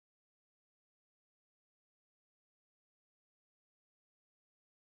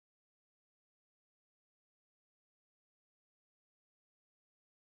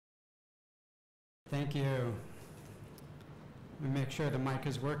Thank you. Let me make sure the mic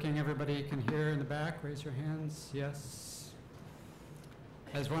is working. Everybody can hear in the back. Raise your hands. Yes.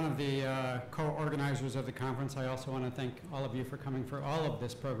 As one of the co-organizers of the conference, I also want to thank all of you for coming for all of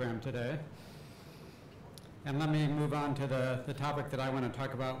this program today. And let me move on to the topic that I want to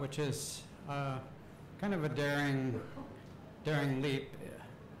talk about, which is kind of a daring leap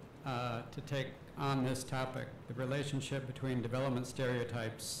to take on this topic, the relationship between development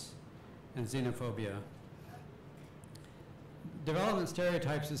stereotypes and xenophobia. Development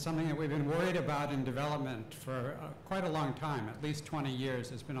stereotypes is something that we've been worried about in development for quite a long time, at least 20 years.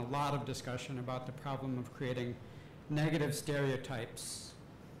 There's been a lot of discussion about the problem of creating negative stereotypes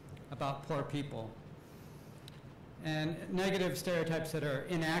about poor people. And negative stereotypes that are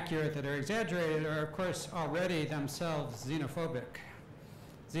inaccurate, that are exaggerated, are of course already themselves xenophobic.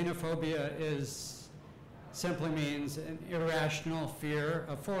 Xenophobia simply means an irrational fear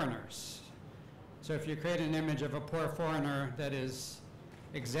of foreigners. So if you create an image of a poor foreigner that is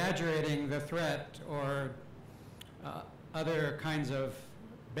exaggerating the threat or other kinds of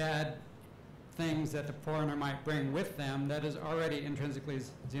bad things that the foreigner might bring with them, that is already intrinsically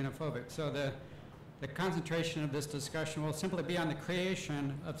xenophobic. So the concentration of this discussion will simply be on the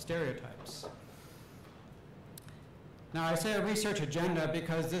creation of stereotypes. Now, I say a research agenda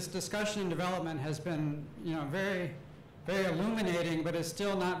because this discussion and development has been, very, very illuminating, but is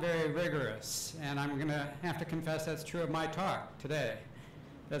still not very rigorous. And I'm going to have to confess that's true of my talk today.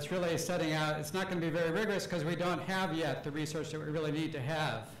 That's really setting out, it's not going to be very rigorous because we don't have yet the research that we really need to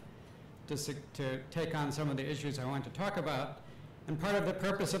have to take on some of the issues I want to talk about. And part of the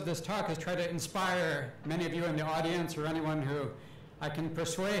purpose of this talk is try to inspire many of you in the audience or anyone who I can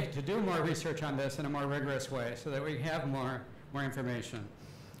persuade to do more research on this in a more rigorous way so that we have more information.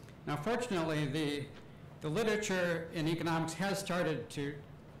 Now, fortunately, the literature in economics has started to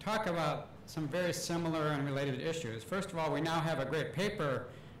talk about some very similar and related issues. First of all, we now have a great paper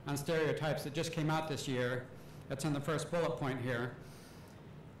on stereotypes that just came out this year. That's in the first bullet point here,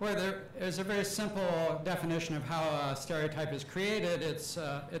 where there is a very simple definition of how a stereotype is created.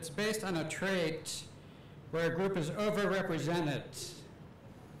 It's based on a trait where a group is overrepresented,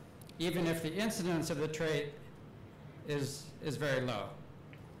 even if the incidence of the trait is very low.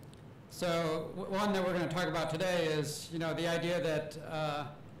 So one that we're going to talk about today is, the idea that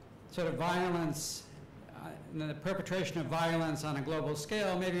sort of violence, the perpetration of violence on a global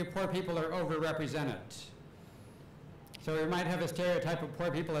scale, maybe poor people are overrepresented. So we might have a stereotype of poor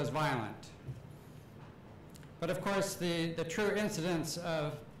people as violent. But of course, the true incidence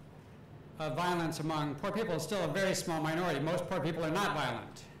of violence among poor people is still a very small minority. Most poor people are not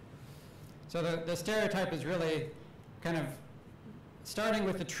violent. So the stereotype is really kind of starting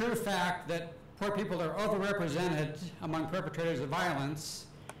with the true fact that poor people are overrepresented among perpetrators of violence,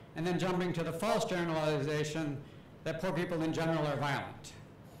 and then jumping to the false generalization that poor people in general are violent.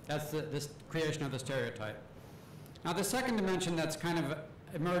 That's the creation of the stereotype. Now, the second dimension that's kind of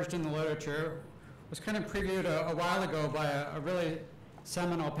emerged in the literature was kind of previewed a while ago by a really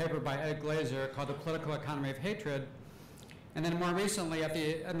seminal paper by Ed Glazer called The Political Economy of Hatred. And then more recently,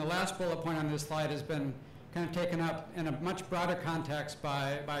 in the last bullet point on this slide, has been kind of taken up in a much broader context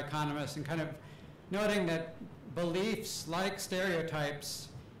by economists, and kind of noting that beliefs like stereotypes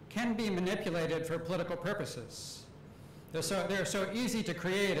can be manipulated for political purposes. They're so easy to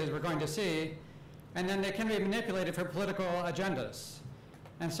create, as we're going to see, and then they can be manipulated for political agendas.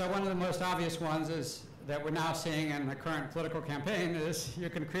 And so one of the most obvious ones is that we're now seeing in the current political campaign is you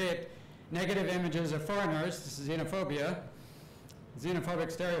can create negative images of foreigners, this is xenophobia,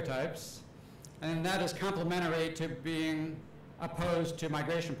 xenophobic stereotypes, and that is complementary to being opposed to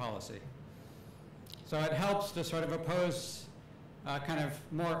migration policy. So it helps to sort of oppose kind of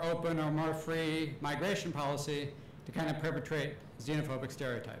more open or more free migration policy to kind of perpetrate xenophobic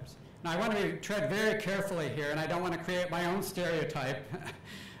stereotypes. Now, I want to tread very carefully here, and I don't want to create my own stereotype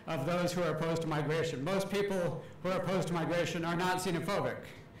of those who are opposed to migration. Most people who are opposed to migration are not xenophobic.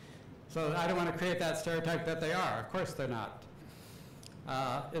 So I don't want to create that stereotype that they are. Of course they're not.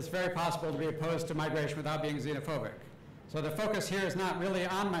 It's very possible to be opposed to migration without being xenophobic. So the focus here is not really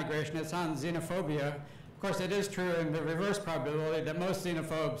on migration, it's on xenophobia. Of course, it is true in the reverse probability that most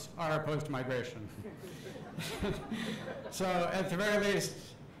xenophobes are opposed to migration. So at the very least,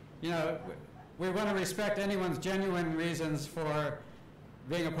 we want to respect anyone's genuine reasons for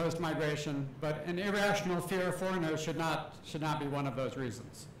being opposed to migration, but an irrational fear of foreigners should not be one of those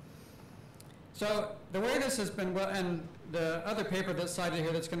reasons. So the way this has been, and the other paper that's cited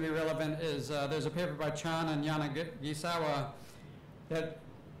here that's going to be relevant is there's a paper by Chan and Yanagisawa that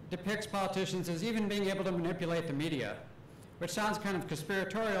depicts politicians as even being able to manipulate the media, which sounds kind of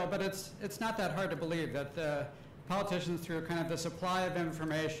conspiratorial, but it's not that hard to believe that the politicians, through kind of the supply of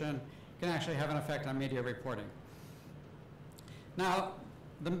information, can actually have an effect on media reporting. Now,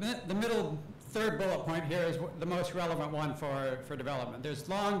 the middle third bullet point here is the most relevant one for development. There's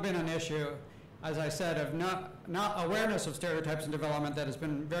long been an issue, as I said, of not awareness of stereotypes in development that has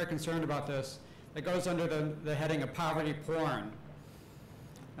been very concerned about this. That goes under the heading of poverty porn.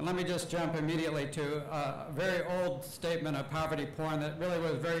 And let me just jump immediately to a very old statement of poverty porn that really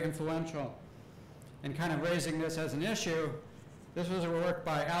was very influential in kind of raising this as an issue. This was a work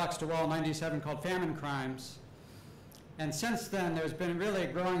by Alex DeWall in '97 called Famine Crimes. And since then, there's been really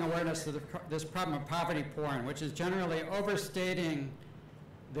growing awareness of this problem of poverty porn, which is generally overstating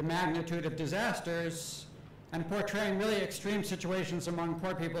the magnitude of disasters and portraying really extreme situations among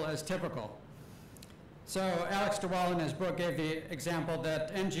poor people as typical. So Alex DeWall in his book gave the example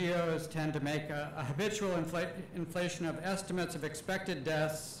that NGOs tend to make a habitual inflation of estimates of expected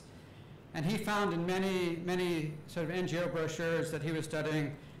deaths. And he found in many sort of NGO brochures that he was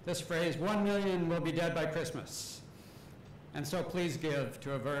studying this phrase, 1 million will be dead by Christmas. And so please give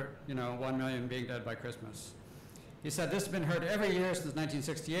to avert, 1 million being dead by Christmas. He said this has been heard every year since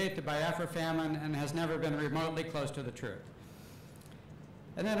 1968, the Biafra famine, and has never been remotely close to the truth.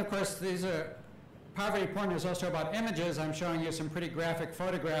 And then, of course, poverty porn is also about images. I'm showing you some pretty graphic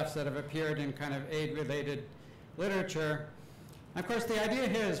photographs that have appeared in kind of aid-related literature. And of course, the idea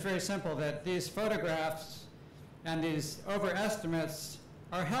here is very simple, that these photographs and these overestimates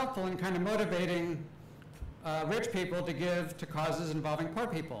are helpful in kind of motivating rich people to give to causes involving poor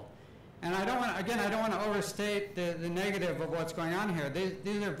people. And I don't want to overstate the negative of what's going on here.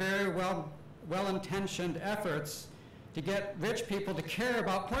 These are very well-intentioned efforts to get rich people to care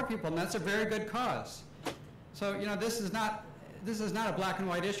about poor people, and that's a very good cause. So, this is not a black and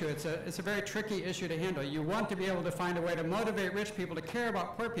white issue. It's a very tricky issue to handle. You want to be able to find a way to motivate rich people to care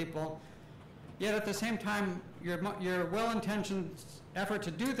about poor people, yet at the same time, your well-intentioned effort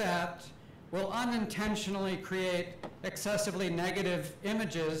to do that will unintentionally create excessively negative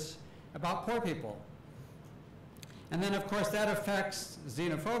images about poor people. And then, of course, that affects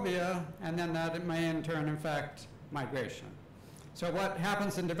xenophobia, and then that may in turn affect migration. So what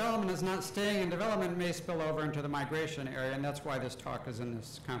happens in development is not staying in development, may spill over into the migration area, and that's why this talk is in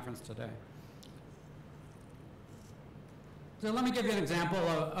this conference today. So let me give you an example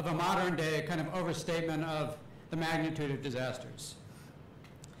of a modern day kind of overstatement of the magnitude of disasters.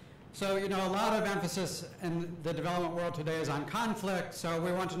 So, a lot of emphasis in the development world today is on conflict, so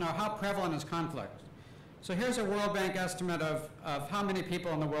we want to know how prevalent is conflict. So here's a World Bank estimate of how many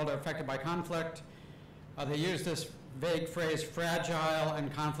people in the world are affected by conflict. They use this vague phrase, fragile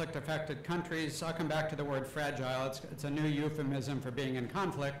and conflict-affected countries. I'll come back to the word fragile. It's a new euphemism for being in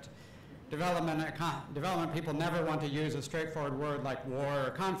conflict. Development people never want to use a straightforward word like war or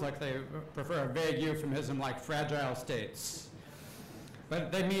conflict. They prefer a vague euphemism like fragile states. But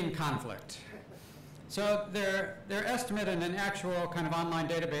they mean conflict. So their estimate in an actual kind of online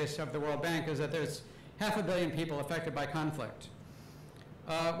database of the World Bank is that there's 500 million people affected by conflict.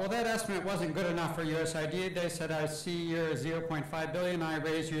 Well, that estimate wasn't good enough for USAID. They said, I see you're 0.5 billion, I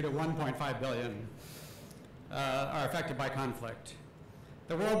raise you to 1.5 billion are affected by conflict.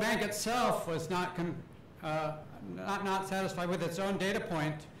 The World Bank itself was not satisfied with its own data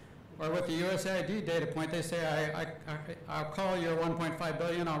point, or with the USAID data point. They say, I'll call your 1.5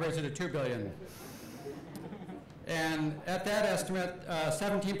 billion, I'll raise it to 2 billion. And at that estimate,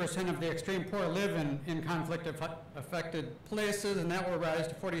 17% of the extreme poor live in conflict-affected places, and that will rise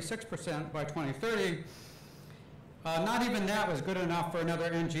to 46% by 2030. Not even that was good enough for another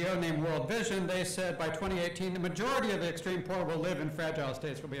NGO named World Vision. They said by 2018, the majority of the extreme poor will live in fragile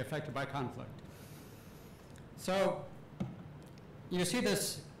states, will be affected by conflict. So you see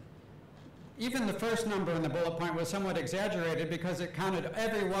this. Even the first number in the bullet point was somewhat exaggerated because it counted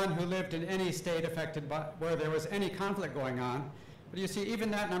everyone who lived in any state affected by where there was any conflict going on. But you see,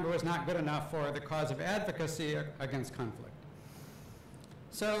 even that number was not good enough for the cause of advocacy against conflict.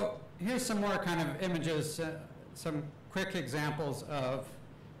 So here's some more kind of images, some quick examples of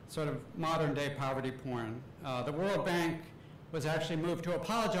sort of modern day poverty porn. The World Bank was actually moved to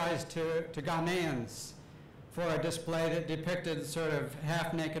apologize to Ghanaians for a display that depicted sort of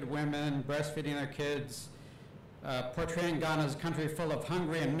half-naked women breastfeeding their kids, portraying Ghana as a country full of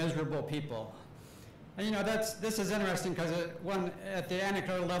hungry and miserable people. And this is interesting because at the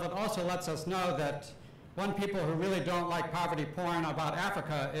anecdotal level, it also lets us know that one people who really don't like poverty porn about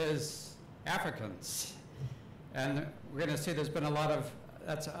Africa is Africans. And we're going to see there's been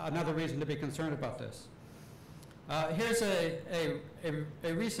that's another reason to be concerned about this. Here's a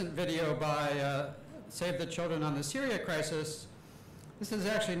recent video by Save the Children on the Syria Crisis, this is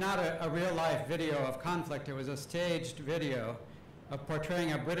actually not a real-life video of conflict. It was a staged video of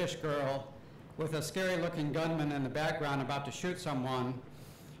portraying a British girl with a scary-looking gunman in the background about to shoot someone.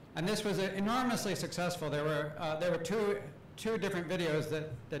 And this was enormously successful. There were two different videos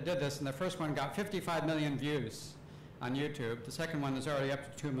that did this, and the first one got 55 million views on YouTube. The second one is already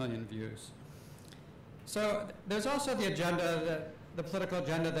up to 2 million views. So there's also the agenda, the political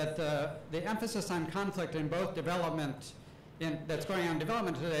agenda, that the emphasis on conflict in both development, that's going on in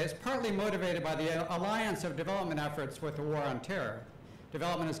development today, is partly motivated by the alliance of development efforts with the war on terror.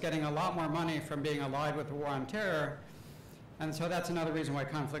 Development is getting a lot more money from being allied with the war on terror, and so that's another reason why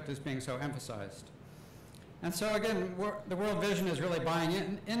conflict is being so emphasized. And so again, the World Vision is really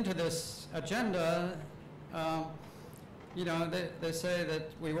buying into this agenda. You know, they say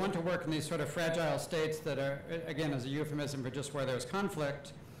that we want to work in these sort of fragile states that are, again, as a euphemism for just where there's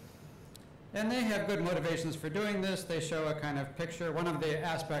conflict. And they have good motivations for doing this. They show a kind of picture. One of the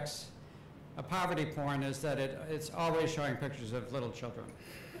aspects of poverty porn is that it's always showing pictures of little children.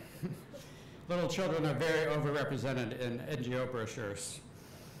 Little children are very overrepresented in NGO brochures.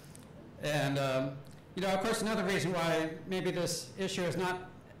 And, you know, of course, another reason why maybe this issue is not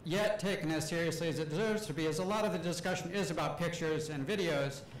yet taken as seriously as it deserves to be is a lot of the discussion is about pictures and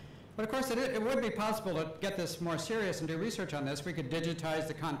videos. But of course, it would be possible to get this more serious and do research on this. We could digitize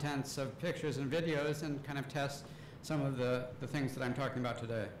the contents of pictures and videos and kind of test some of the things that I'm talking about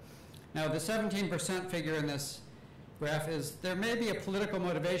today. Now, the 17% figure in this graph is there may be a political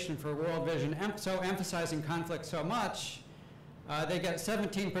motivation for World Vision so emphasizing conflict so much. They get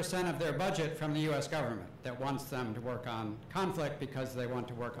 17% of their budget from the US government that wants them to work on conflict because they want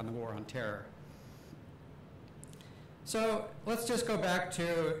to work on the war on terror. So let's just go back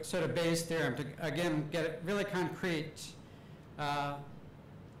to sort of Bayes' theorem to, again, get it really concrete.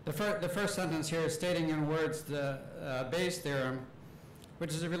 The first sentence here is stating in words the Bayes' theorem,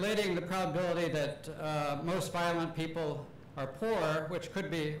 which is relating the probability that most violent people are poor, which could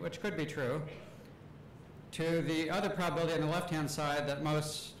be true, to the other probability on the left-hand side that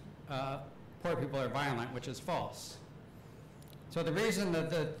most poor people are violent, which is false. So the reason that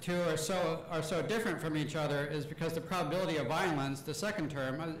the two are so different from each other is because the probability of violence, the second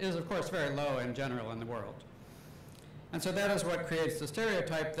term, is of course very low in general in the world. And so that is what creates the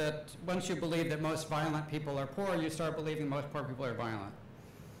stereotype that once you believe that most violent people are poor, you start believing most poor people are violent.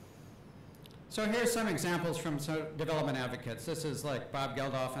 So here's some examples from some development advocates. This is like Bob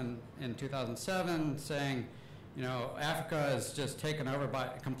Geldof in 2007 saying, you know, Africa is just taken over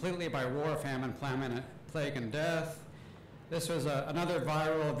completely by war, famine, plague, and death. This was another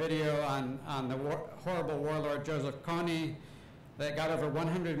viral video on the horrible warlord Joseph Kony that got over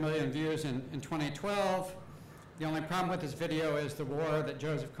 100 million views in 2012. The only problem with this video is the war that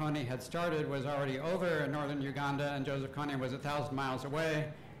Joseph Kony had started was already over in northern Uganda, and Joseph Kony was 1,000 miles away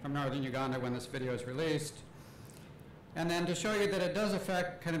from northern Uganda when this video is released. And then to show you that it does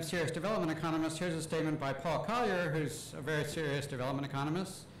affect kind of serious development economists, here's a statement by Paul Collier, who's a very serious development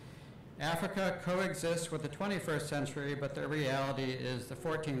economist. Africa coexists with the 21st century, but the reality is the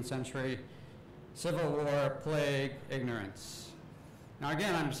 14th century civil war, plague, ignorance. Now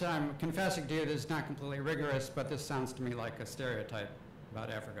again, I'm confessing to you this is not completely rigorous, but this sounds to me like a stereotype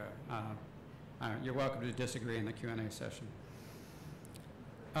about Africa. You're welcome to disagree in the Q&A session.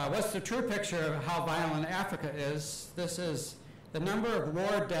 What's the true picture of how violent Africa is? This is the number of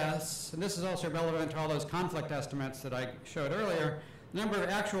war deaths, and this is also relevant to all those conflict estimates that I showed earlier. The number of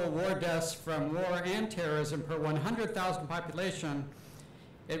actual war deaths from war and terrorism per 100,000 population,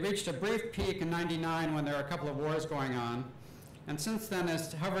 it reached a brief peak in '99 when there were a couple of wars going on. And since then,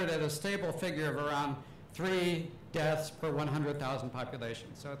 it's hovered at a stable figure of around 3 deaths per 100,000 population.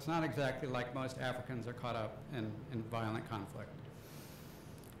 So it's not exactly like most Africans are caught up in violent conflict.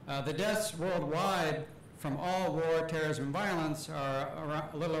 The deaths worldwide from all war, terrorism, and violence are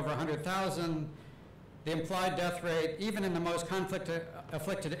a little over 100,000. The implied death rate, even in the most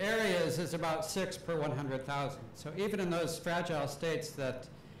conflict-afflicted areas, is about 6 per 100,000. So even in those fragile states that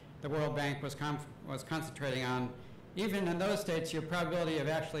the World Bank was concentrating on, even in those states, your probability of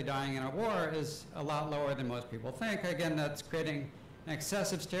actually dying in a war is a lot lower than most people think. Again, that's creating an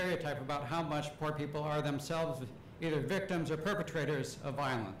excessive stereotype about how much poor people are themselves either victims or perpetrators of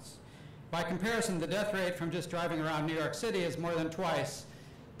violence. By comparison, the death rate from just driving around New York City is more than twice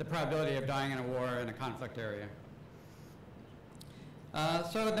the probability of dying in a war in a conflict area.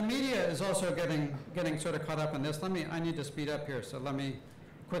 So the media is also getting sort of caught up in this. I need to speed up here, so let me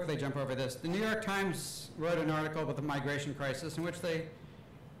quickly jump over this. The New York Times wrote an article about the migration crisis in which they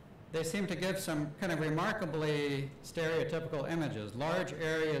they seem to give some kind of remarkably stereotypical images. Large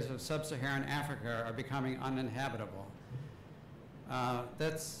areas of sub-Saharan Africa are becoming uninhabitable.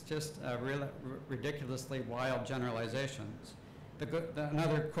 That's just ridiculously wild generalizations.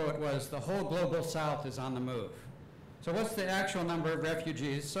 Another quote was, "The whole global south is on the move." So what's the actual number of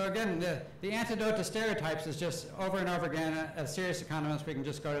refugees? So again, the antidote to stereotypes is just over and over again, as serious economists, we can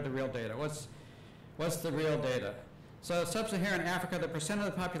just go to the real data. What's the real data? So sub-Saharan Africa, the percent of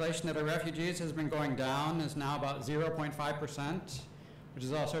the population that are refugees has been going down, is now about 0.5%, which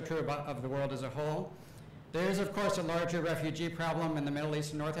is also true of the world as a whole. There is, of course, a larger refugee problem in the Middle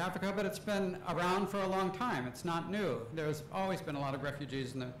East and North Africa, but it's been around for a long time. It's not new. There's always been a lot of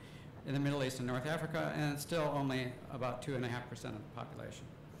refugees in the Middle East and North Africa, and it's still only about 2.5% of the population.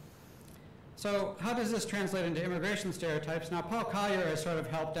 So how does this translate into immigration stereotypes? Now, Paul Collier has sort of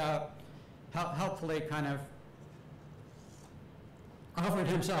helpfully kind of offered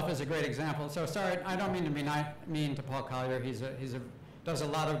himself as a great example. So sorry, I don't mean to be mean to Paul Collier. He does a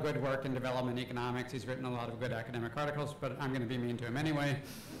lot of good work in development economics. He's written a lot of good academic articles, but I'm going to be mean to him anyway,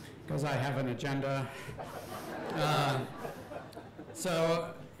 because I have an agenda.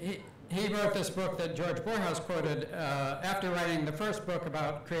 So he wrote this book that George Borhaus quoted after writing the first book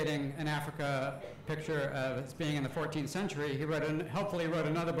about creating an Africa picture of its being in the 14th century. He helpfully wrote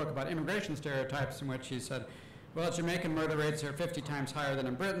another book about immigration stereotypes, in which he said, well, Jamaican murder rates are 50 times higher than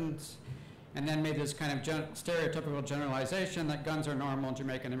in Britain's, and then made this kind of stereotypical generalization that guns are normal,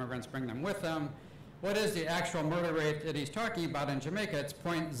 Jamaican immigrants bring them with them. What is the actual murder rate that he's talking about in Jamaica? It's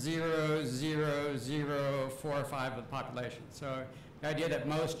 0.00045 of the population. So the idea that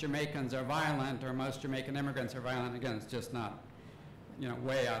most Jamaicans are violent or most Jamaican immigrants are violent, again, it's just not,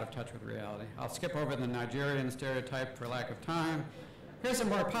 way out of touch with reality. I'll skip over the Nigerian stereotype for lack of time. Here's a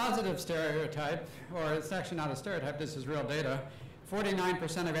more positive stereotype, or it's actually not a stereotype, this is real data.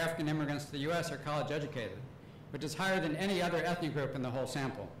 49% of African immigrants to the US are college educated, which is higher than any other ethnic group in the whole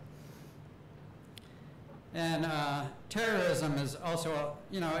sample. And terrorism is also,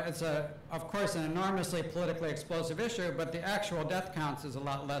 it's of course an enormously politically explosive issue, but the actual death counts is a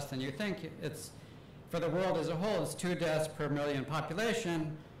lot less than you think. It's, for the world as a whole, it's 2 deaths per million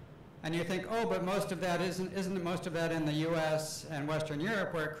population. And you think, oh, but most of that isn't most of that in the US and Western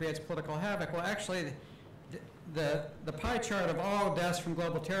Europe where it creates political havoc? Well, actually, the pie chart of all deaths from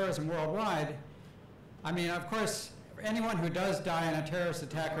global terrorism worldwide, I mean, of course, anyone who does die in a terrorist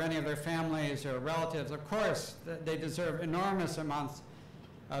attack, or any of their families or relatives, of course, they deserve enormous amounts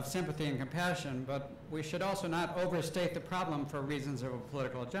of sympathy and compassion, but we should also not overstate the problem for reasons of a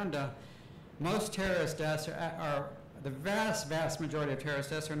political agenda. Most terrorist deaths the vast, vast majority of terrorist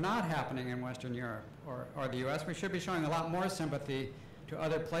deaths are not happening in Western Europe or the US. We should be showing a lot more sympathy to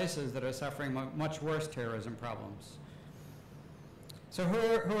other places that are suffering much worse terrorism problems. So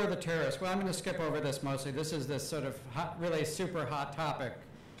who are the terrorists? Well, I'm going to skip over this mostly. This is this sort of really super hot topic.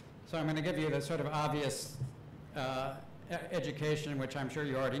 So I'm going to give you the sort of obvious education, which I'm sure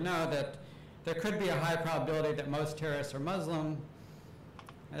you already know, that there could be a high probability that most terrorists are Muslim.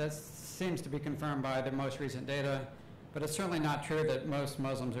 This seems to be confirmed by the most recent data. But it's certainly not true that most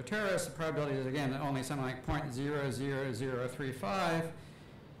Muslims are terrorists. The probability is, again, only something like 0.00035.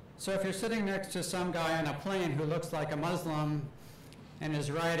 So if you're sitting next to some guy on a plane who looks like a Muslim and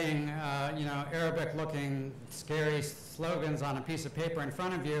is writing, Arabic-looking, scary slogans on a piece of paper in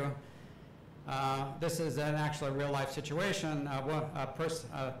front of you, this is an actual real-life situation.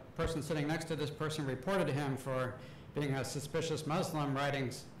 A person sitting next to this person reported him for being a suspicious Muslim, writing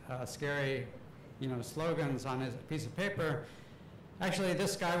scary slogans on his piece of paper. Actually,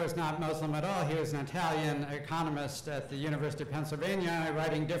 this guy was not Muslim at all. He was an Italian economist at the University of Pennsylvania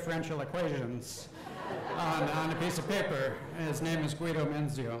writing differential equations on a piece of paper. His name is Guido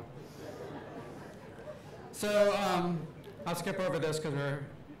Menzio. So I'll skip over this because we're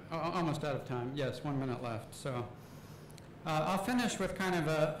almost out of time. Yes, 1 minute left. So I'll finish with kind of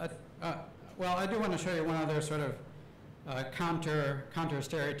well, I do want to show you one other sort of counter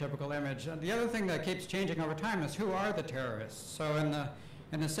stereotypical image. The other thing that keeps changing over time is who are the terrorists. So in the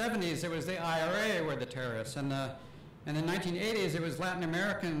 70s, it was the IRA were the terrorists. In the 1980s, it was Latin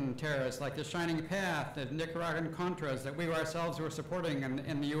American terrorists like the Shining Path, the Nicaraguan Contras that we ourselves were supporting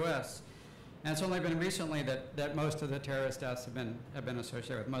in the U.S. And it's only been recently that most of the terrorist deaths have been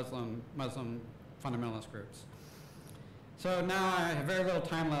associated with Muslim fundamentalist groups. So now I have very little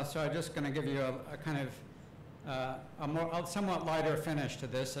time left, so I'm just going to give you a kind of a somewhat lighter finish to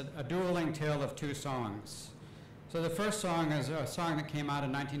this, a dueling tale of 2 songs. So the first song is a song that came out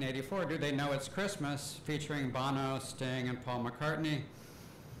in 1984, Do They Know It's Christmas, featuring Bono, Sting, and Paul McCartney.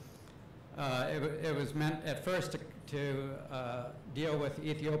 It was meant at first to deal with the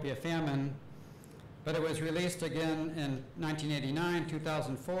Ethiopia famine, but it was released again in 1989,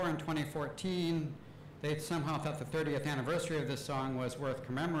 2004, and 2014. They somehow thought the 30th anniversary of this song was worth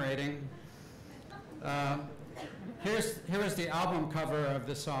commemorating. Here's the album cover of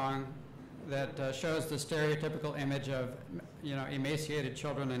the song that shows the stereotypical image of, emaciated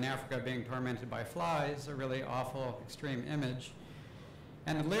children in Africa being tormented by flies, a really awful, extreme image.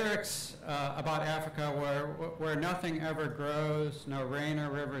 And the lyrics about Africa where nothing ever grows, no rain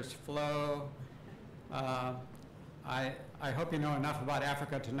or rivers flow. I hope you know enough about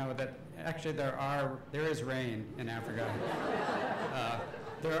Africa to know that actually there is rain in Africa.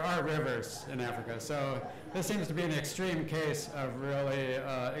 There are rivers in Africa. So this seems to be an extreme case of really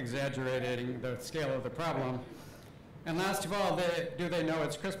exaggerating the scale of the problem. And last of all, do they know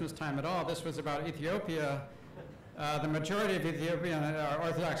it's Christmas time at all? This was about Ethiopia. The majority of Ethiopian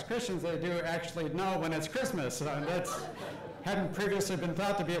Orthodox Christians, they do actually know when it's Christmas. That hadn't previously been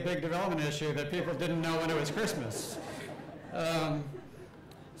thought to be a big development issue, that people didn't know when it was Christmas.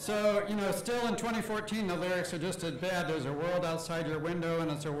 So, still in 2014, the lyrics are just as bad. There's a world outside your window,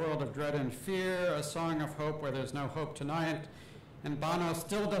 and it's a world of dread and fear, a song of hope where there's no hope tonight. And Bono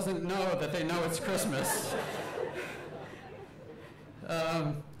still doesn't know that they know it's Christmas.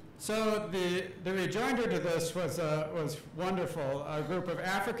 So the rejoinder to this was wonderful. A group of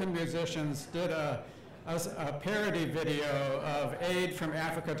African musicians did a parody video of aid from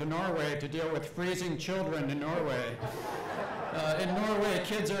Africa to Norway to deal with freezing children in Norway. In Norway,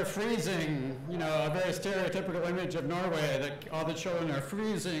 kids are freezing, a very stereotypical image of Norway, that all the children are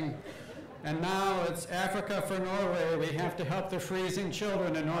freezing. And now it's Africa for Norway. We have to help the freezing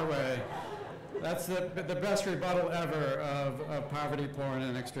children in Norway. That's the best rebuttal ever of poverty porn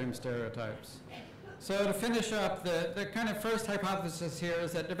and extreme stereotypes. So to finish up, the kind of first hypothesis here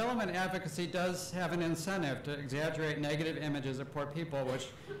is that development advocacy does have an incentive to exaggerate negative images of poor people, which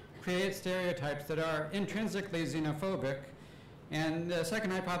create stereotypes that are intrinsically xenophobic. And the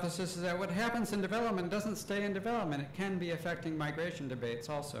second hypothesis is that what happens in development doesn't stay in development. It can be affecting migration debates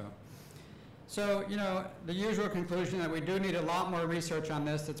also. So, the usual conclusion that we do need a lot more research on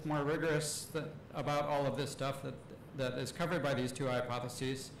this that's more rigorous about all of this stuff that is covered by these two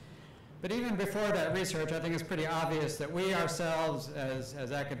hypotheses. But even before that research, I think it's pretty obvious that we ourselves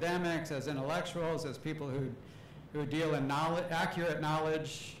as academics, as intellectuals, as people who deal in accurate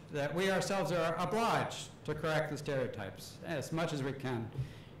knowledge, that we ourselves are obliged to correct the stereotypes as much as we can.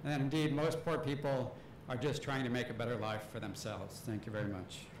 And indeed, most poor people are just trying to make a better life for themselves. Thank you very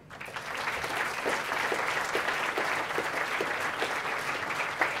much.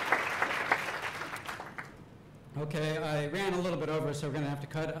 Okay, I ran a little bit over, so we're going to have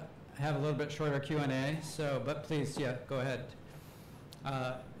to have a little bit shorter Q&A. So, but please, go ahead.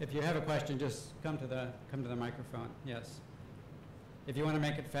 If you have a question, just come to the microphone. Yes. If you want to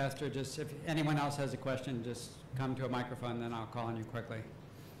make it faster, if anyone else has a question, just come to a microphone, then I'll call on you quickly.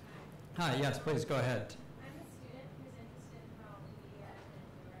 Hi. Yes, please go ahead. I'm a student who's interested in how media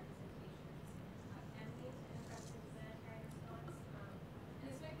and representations animate and impress the sanitary response.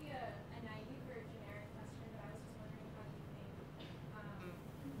 And this might be a naive or generic question, but I was just wondering how you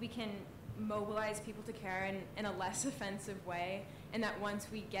think we can mobilize people to care in a less offensive way, and that once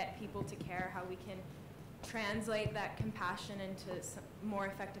we get people to care, how we can translate that compassion into some more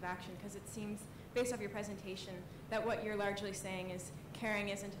effective action, because it seems, based off your presentation, that what you're largely saying is caring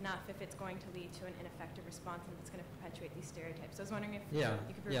isn't enough if it's going to lead to an ineffective response and it's going to perpetuate these stereotypes. So I was wondering if you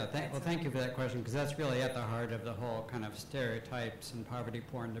could provide well, thank you for that question, because that's really at the heart of the whole kind of stereotypes and poverty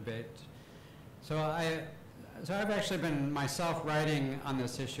porn debate. So I've actually been myself writing on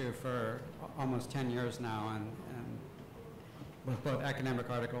this issue for almost 10 years now, and with both academic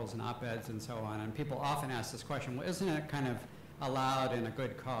articles and op-eds and so on. And people often ask this question, well, isn't it kind of allowed in a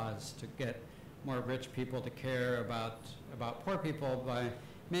good cause to get more rich people to care about poor people by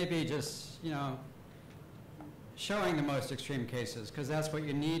maybe just, showing the most extreme cases, because that's what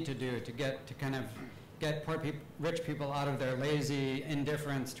you need to do to get rich people out of their lazy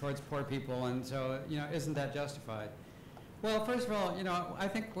indifference towards poor people. And so, isn't that justified? Well, first of all, I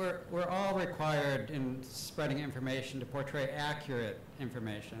think we're all required in spreading information to portray accurate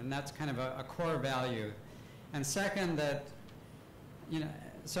information, and that's kind of a core value. And second, that,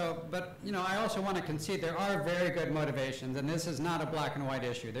 I also want to concede there are very good motivations, and this is not a black and white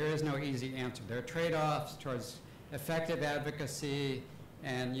issue. There is no easy answer. There are trade-offs towards effective advocacy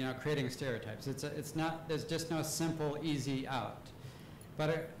and, creating stereotypes. There's just no simple, easy out.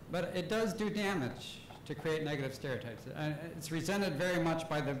 But it does do damage to create negative stereotypes. It's resented very much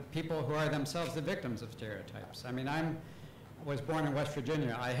by the people who are themselves the victims of stereotypes. I mean, was born in West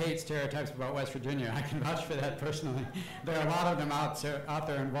Virginia. I hate stereotypes about West Virginia. I can vouch for that personally. There are a lot of them out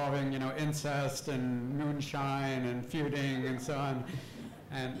there involving, incest and moonshine and feuding and so on.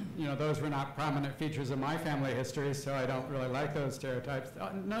 And, those were not prominent features of my family history, so I don't really like those stereotypes.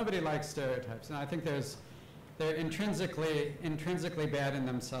 Nobody likes stereotypes, and I think they're intrinsically bad in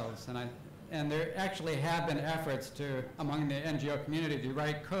themselves. And there actually have been efforts among the NGO community to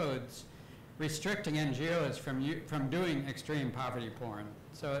write codes restricting NGOs from doing extreme poverty porn.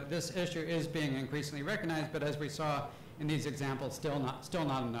 So this issue is being increasingly recognized, but as we saw in these examples, still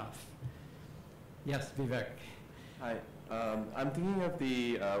not enough. Yes, Vivek. Hi. I'm thinking of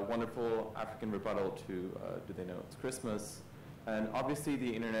the wonderful African rebuttal to Do They Know It's Christmas? And obviously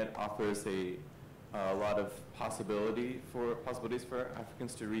the internet offers a lot of possibilities for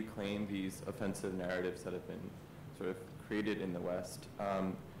Africans to reclaim these offensive narratives that have been sort of created in the West.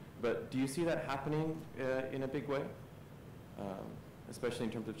 But do you see that happening in a big way, especially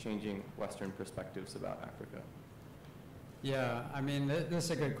in terms of changing Western perspectives about Africa? Yeah, I mean, this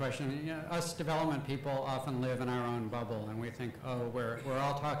is a good question. Us development people often live in our own bubble, and we think, oh, we're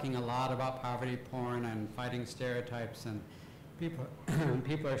all talking a lot about poverty porn and fighting stereotypes, and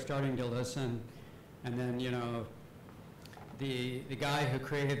people are starting to listen. And then, the guy who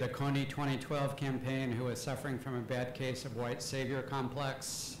created the Coney 2012 campaign, who was suffering from a bad case of white savior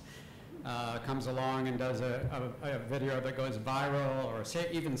complex, comes along and does a video that goes viral, or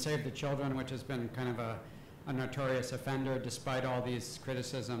even Save the Children, which has been kind of a notorious offender despite all these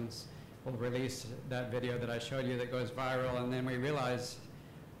criticisms, will release that video that I showed you that goes viral, and then we realize,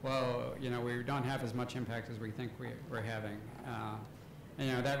 whoa, we don't have as much impact as we think we're having.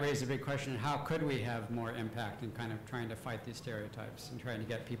 And that raised a big question: how could we have more impact in kind of trying to fight these stereotypes and trying to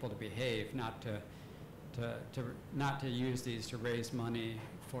get people to behave, not to use these to raise money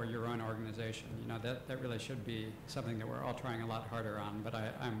for your own organization? That really should be something that we're all trying a lot harder on. But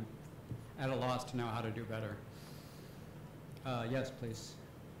I'm at a loss to know how to do better. Yes, please.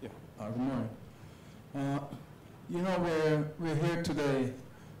 Yeah. Good morning. We're here today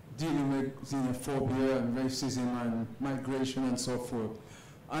dealing with xenophobia and racism and migration and so forth.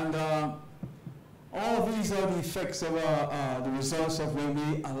 And all of these are the effects of the results of when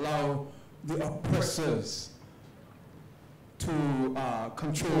we allow the oppressors to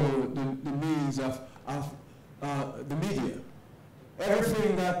control the means of the media.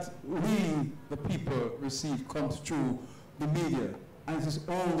 Everything that we, the people, receive comes through the media, and it is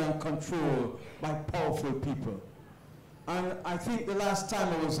owned and controlled by powerful people. And I think the last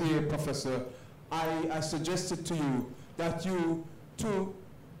time I was here, Professor, I suggested to you that you to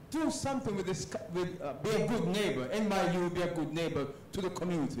do something with this, be a good neighbor. NYU, be a good neighbor to the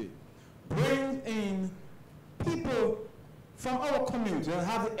community. Bring in people from our community that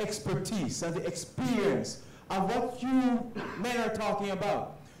have the expertise and the experience of what you men are talking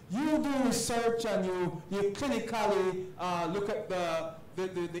about. You do research and you clinically look at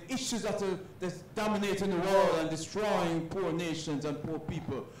the issues that's dominating the world and destroying poor nations and poor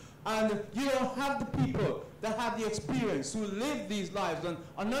people. And you don't have the people that have the experience, who live these lives and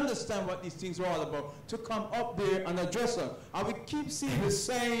understand what these things are all about, to come up there and address them. And we keep seeing the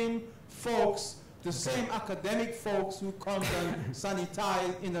same folks, the same academic folks who come and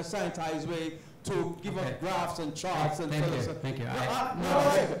sanitize in a sanitized way to give us graphs and charts and thank you.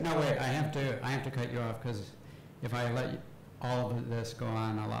 No, wait. I have to cut you off, because if I let all of this go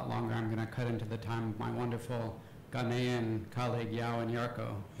on a lot longer, I'm going to cut into the time of my wonderful Ghanaian colleague Yao and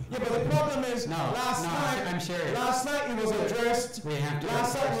Yarko. Yeah, but the problem is, last night it was addressed.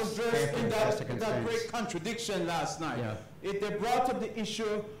 Last night it was addressed in that great contradiction last night. Yeah. They brought up the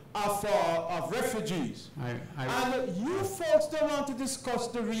issue of refugees. And you folks don't want to discuss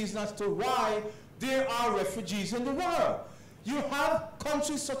the reason as to why there are refugees in the world. You have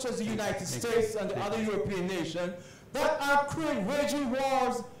countries such as the United States and the other European nations that are waging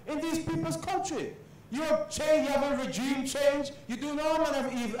wars in these people's country. You have a regime change, you do no manner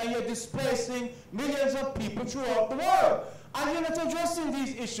of evil, and you're displacing millions of people throughout the world. And you're not addressing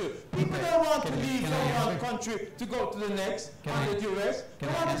these issues. People don't want to leave from one country to go to the next, and the US. They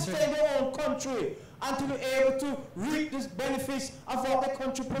want to stay in their own country and to be able to reap the benefits of what the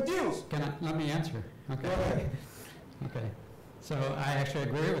country produces. Let me answer. Okay. Okay. So I actually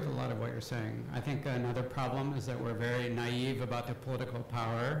agree with a lot of what you're saying. I think another problem is that we're very naive about the political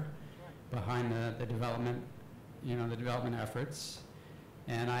power behind the development, the development efforts.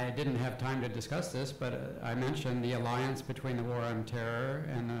 And I didn't have time to discuss this, but I mentioned the alliance between the war on terror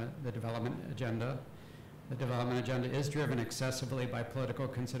and the development agenda. The development agenda is driven excessively by political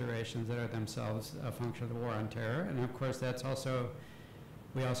considerations that are themselves a function of the war on terror. And of course, that's also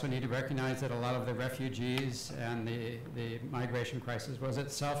We also need to recognize that a lot of the refugees and the migration crisis was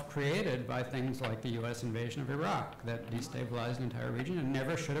itself created by things like the U.S. invasion of Iraq that destabilized an entire region and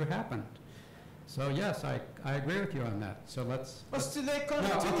never should have happened. So yes, I agree with you on that. So let's. But still they No,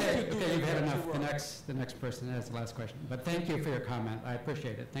 continue okay, to do okay, you've had the enough. work. The next person has the last question. But thank you for your comment. I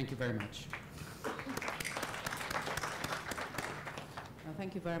appreciate it. Thank you very much.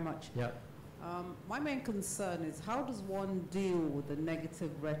 Thank you very much. Yep. My main concern is how does one deal with the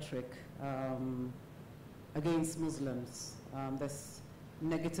negative rhetoric against Muslims, this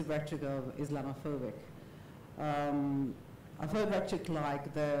negative rhetoric of Islamophobic. I've heard rhetoric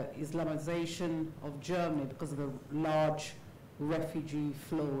like the Islamization of Germany because of the large refugee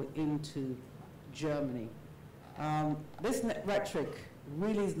flow into Germany. This rhetoric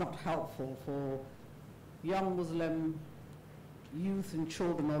really is not helpful for young Muslim youth and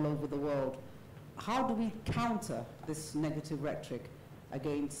children all over the world. How do we counter this negative rhetoric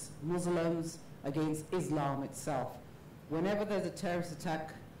against Muslims, against Islam itself? Whenever there's a terrorist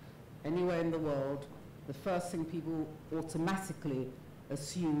attack anywhere in the world, the first thing people automatically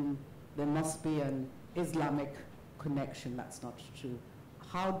assume there must be an Islamic connection. That's not true.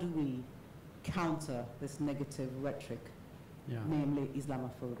 How do we counter this negative rhetoric, namely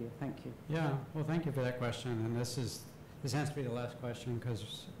Islamophobia? Thank you. Yeah, well, thank you for that question. And this has to be the last question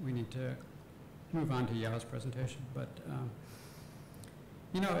because we need to move on to Yao's presentation. But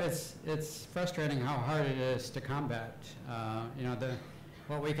you know, it's frustrating how hard it is to combat. You know,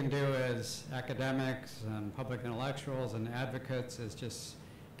 what we can do as academics and public intellectuals and advocates is just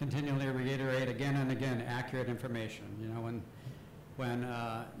continually reiterate again and again accurate information. You know, when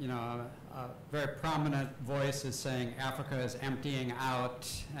you know, a very prominent voice is saying Africa is emptying out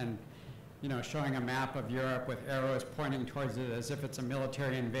and you know, showing a map of Europe with arrows pointing towards it as if it's a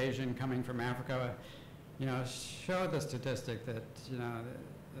military invasion coming from Africa, you know, show the statistic that, you know,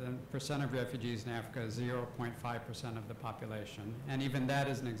 the percent of refugees in Africa is 0.5% of the population. And even that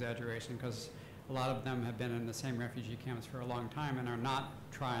is an exaggeration because a lot of them have been in the same refugee camps for a long time and are not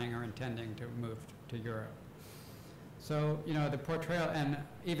trying or intending to move to Europe. So, you know, the portrayal, and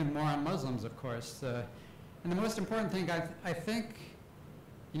even more on Muslims, of course. And the most important thing, I think,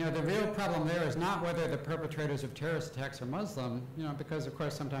 you know, the real problem there is not whether the perpetrators of terrorist attacks are Muslim, you know, because of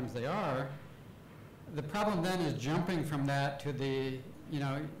course sometimes they are. The problem then is jumping from that to the, you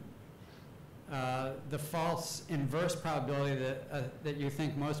know, the false inverse probability that you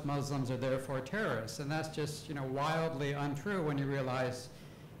think most Muslims are therefore terrorists. And that's just, you know, wildly untrue when you realize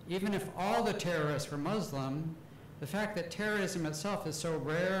even if all the terrorists were Muslim, the fact that terrorism itself is so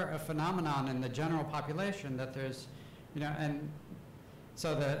rare a phenomenon in the general population that there's, you know, and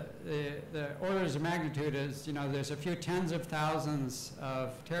so the orders of magnitude is, you know, there's a few tens of thousands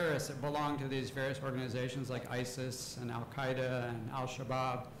of terrorists that belong to these various organizations like ISIS and Al-Qaeda and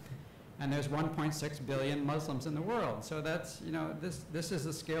Al-Shabaab, and there's 1.6 billion Muslims in the world. So that's, you know, this is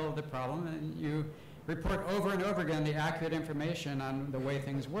the scale of the problem, and you report over and over again the accurate information on the way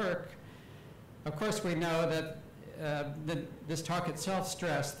things work. Of course, we know that this talk itself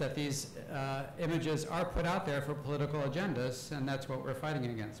stressed that these images are put out there for political agendas, and that's what we're fighting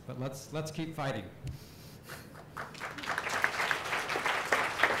against. But let's keep fighting.